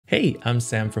Hey, I'm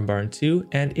Sam from Barn2,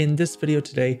 and in this video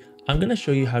today, I'm going to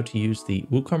show you how to use the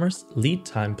WooCommerce Lead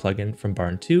Time plugin from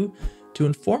Barn2 to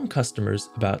inform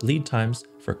customers about lead times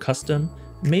for custom,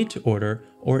 made-to-order,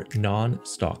 or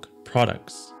non-stock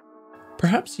products.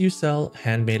 Perhaps you sell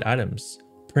handmade items,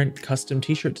 print custom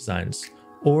t-shirt designs,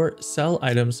 or sell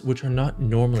items which are not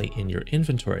normally in your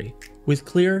inventory. With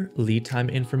clear lead time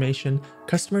information,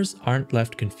 customers aren't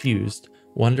left confused,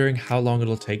 wondering how long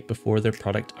it'll take before their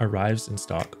product arrives in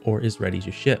stock or is ready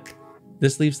to ship.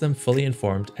 This leaves them fully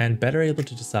informed and better able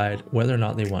to decide whether or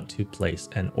not they want to place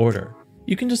an order.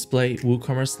 You can display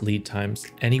WooCommerce lead times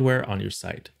anywhere on your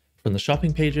site, from the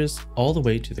shopping pages all the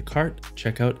way to the cart,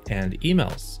 checkout, and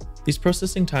emails. These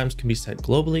processing times can be set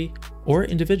globally or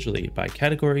individually by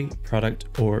category,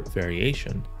 product, or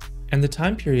variation. And the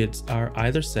time periods are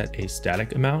either set a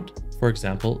static amount, for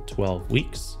example, 12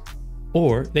 weeks,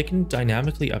 or they can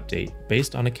dynamically update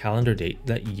based on a calendar date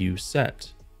that you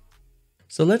set.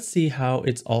 So let's see how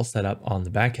it's all set up on the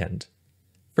back end.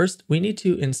 First, we need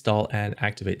to install and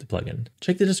activate the plugin.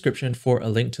 Check the description for a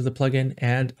link to the plugin,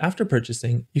 and after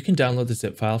purchasing, you can download the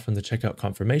zip file from the checkout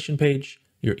confirmation page,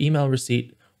 your email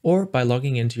receipt, or by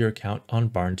logging into your account on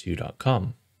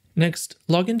barn2.com. Next,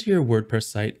 log into your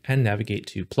WordPress site and navigate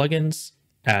to Plugins,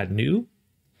 Add New.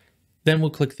 Then we'll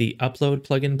click the Upload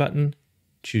Plugin button,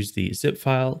 choose the zip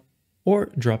file,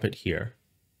 or drop it here.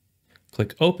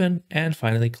 Click Open, and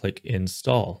finally click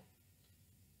Install.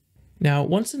 Now,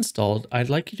 once installed, I'd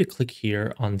like you to click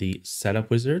here on the Setup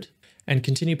Wizard and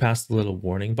continue past the little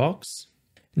warning box.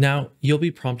 Now, you'll be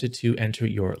prompted to enter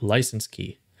your license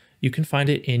key. You can find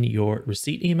it in your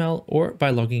receipt email or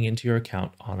by logging into your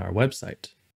account on our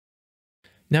website.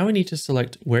 Now we need to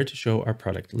select where to show our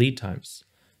product lead times.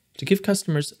 To give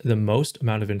customers the most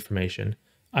amount of information,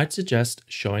 I'd suggest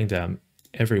showing them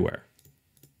everywhere.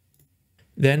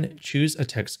 Then choose a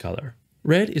text color.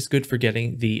 Red is good for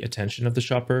getting the attention of the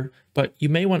shopper, but you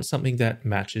may want something that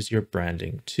matches your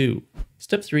branding too.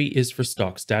 Step 3 is for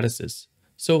stock statuses.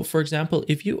 So for example,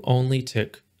 if you only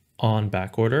tick on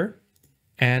backorder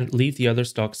and leave the other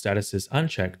stock statuses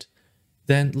unchecked,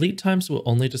 then lead times will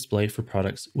only display for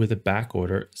products with a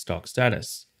backorder stock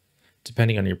status.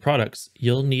 Depending on your products,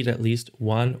 you'll need at least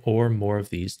one or more of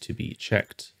these to be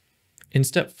checked. In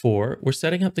step 4, we're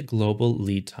setting up the global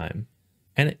lead time,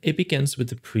 and it begins with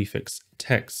the prefix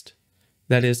text.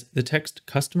 That is, the text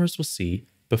customers will see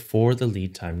before the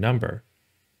lead time number.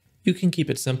 You can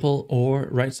keep it simple or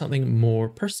write something more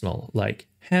personal like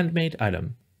handmade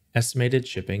item, estimated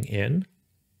shipping in.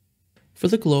 For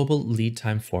the global lead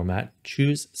time format,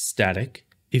 choose static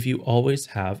if you always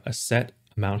have a set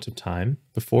amount of time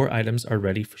before items are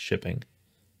ready for shipping.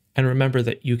 And remember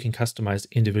that you can customize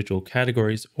individual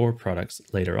categories or products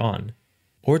later on.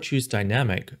 Or choose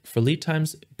dynamic for lead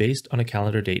times based on a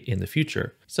calendar date in the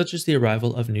future, such as the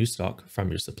arrival of new stock from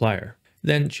your supplier.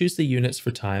 Then choose the units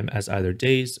for time as either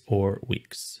days or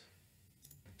weeks.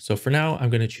 So for now, I'm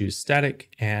going to choose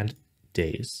static and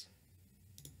days.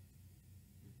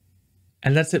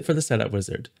 And that's it for the setup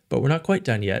wizard, but we're not quite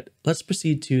done yet. Let's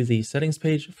proceed to the settings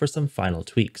page for some final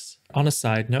tweaks. On a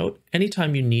side note,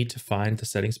 anytime you need to find the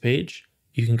settings page,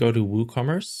 you can go to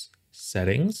WooCommerce,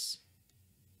 Settings,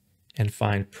 and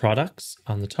find Products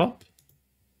on the top,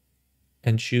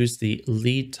 and choose the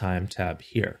Lead Time tab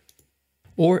here.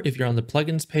 Or if you're on the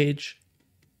Plugins page,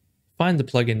 find the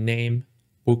plugin name,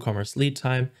 WooCommerce Lead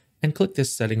Time, and click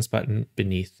this Settings button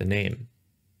beneath the name.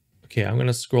 Okay, I'm going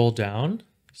to scroll down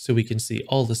so we can see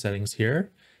all the settings here.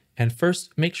 And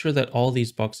first, make sure that all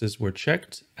these boxes were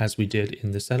checked as we did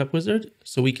in the setup wizard,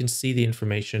 so we can see the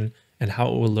information and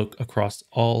how it will look across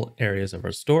all areas of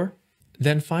our store.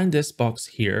 Then find this box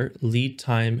here, lead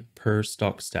time per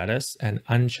stock status, and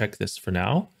uncheck this for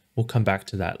now. We'll come back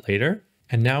to that later.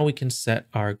 And now we can set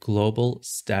our global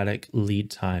static lead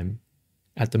time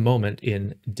at the moment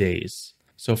in days.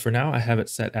 So for now, I have it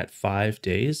set at 5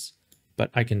 days, but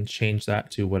I can change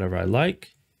that to whatever I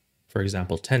like. For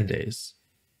example, 10 days.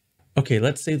 Okay,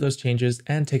 let's save those changes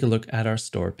and take a look at our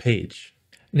store page.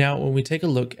 Now, when we take a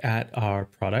look at our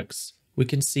products, we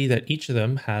can see that each of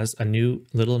them has a new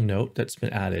little note that's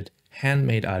been added.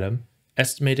 Handmade item,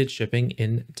 estimated shipping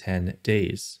in 10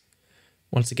 days.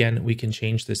 Once again, we can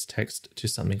change this text to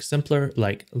something simpler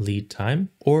like lead time,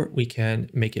 or we can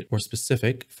make it more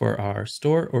specific for our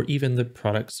store or even the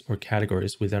products or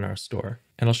categories within our store.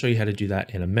 And I'll show you how to do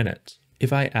that in a minute.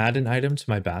 If I add an item to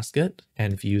my basket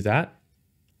and view that,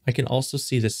 I can also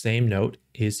see the same note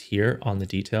is here on the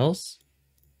details.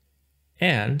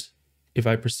 And if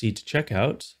I proceed to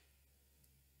checkout,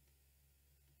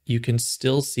 you can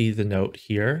still see the note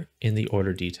here in the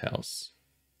order details.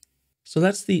 So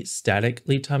that's the static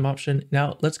lead time option.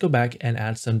 Now let's go back and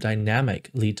add some dynamic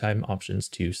lead time options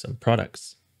to some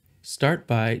products. Start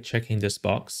by checking this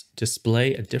box,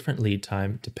 display a different lead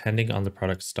time depending on the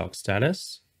product's stock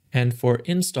status. And for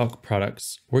in-stock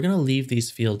products, we're going to leave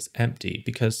these fields empty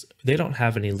because they don't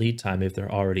have any lead time if they're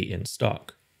already in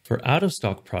stock. For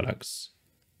out-of-stock products,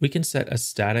 we can set a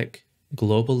static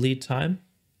global lead time,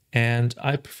 and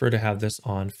I prefer to have this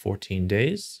on 14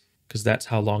 days because that's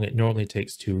how long it normally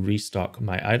takes to restock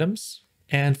my items.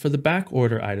 And for the back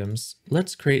order items,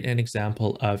 let's create an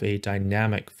example of a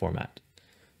dynamic format.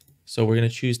 So we're going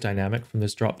to choose dynamic from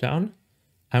this dropdown,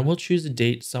 and we'll choose a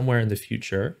date somewhere in the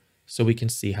future so we can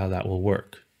see how that will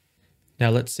work. Now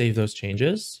let's save those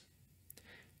changes.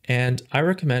 And I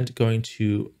recommend going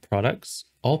to Products,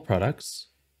 All Products,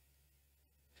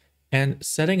 and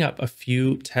setting up a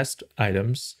few test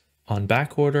items on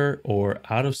back order or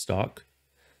out of stock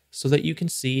so that you can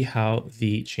see how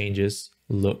the changes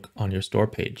look on your store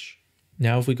page.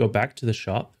 Now, if we go back to the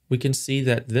shop, we can see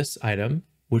that this item,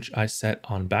 which I set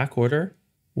on back order,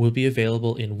 will be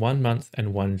available in 1 month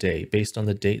and 1 day based on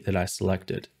the date that I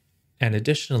selected. And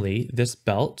additionally, this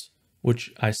belt,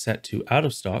 which I set to out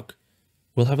of stock,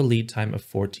 will have a lead time of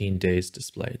 14 days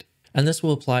displayed. And this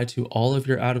will apply to all of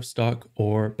your out of stock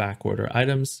or back order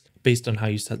items based on how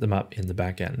you set them up in the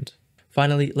back end.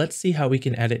 Finally, let's see how we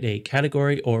can edit a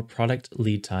category or product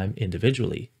lead time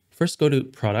individually. First, go to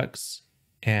Products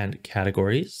and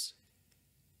Categories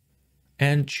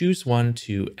and choose one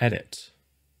to edit.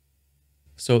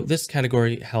 So this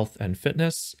category, Health and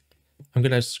Fitness, I'm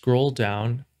going to scroll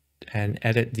down and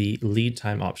edit the lead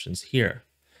time options here.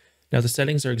 Now the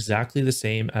settings are exactly the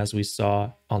same as we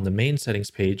saw on the main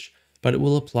settings page, but it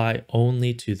will apply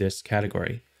only to this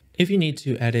category. If you need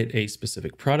to edit a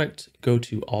specific product, go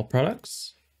to All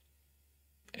Products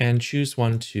and choose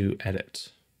one to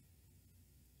edit.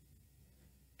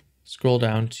 Scroll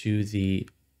down to the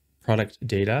product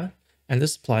data, and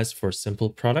this applies for simple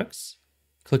products.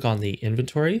 Click on the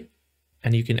inventory,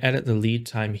 and you can edit the lead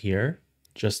time here,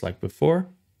 just like before.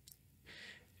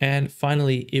 And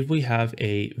finally, if we have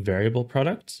a variable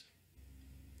product,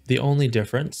 the only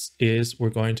difference is we're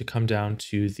going to come down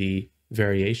to the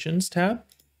Variations tab,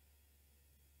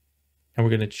 and we're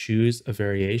going to choose a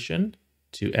variation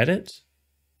to edit.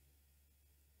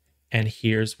 And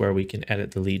here's where we can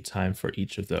edit the lead time for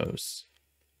each of those.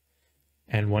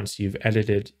 And once you've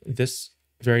edited this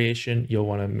variation, you'll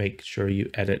want to make sure you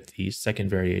edit the second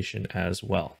variation as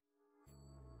well.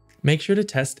 Make sure to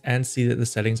test and see that the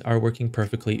settings are working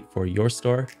perfectly for your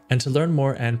store. And to learn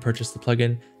more and purchase the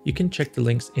plugin, you can check the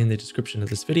links in the description of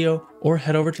this video or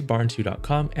head over to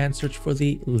barn2.com and search for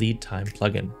the Lead Time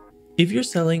plugin. If you're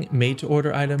selling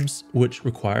made-to-order items which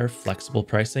require flexible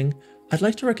pricing, I'd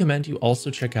like to recommend you also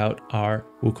check out our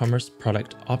WooCommerce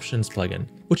Product Options plugin,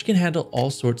 which can handle all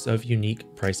sorts of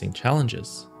unique pricing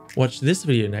challenges. Watch this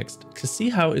video next to see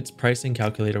how its pricing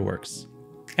calculator works.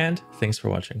 And thanks for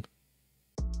watching.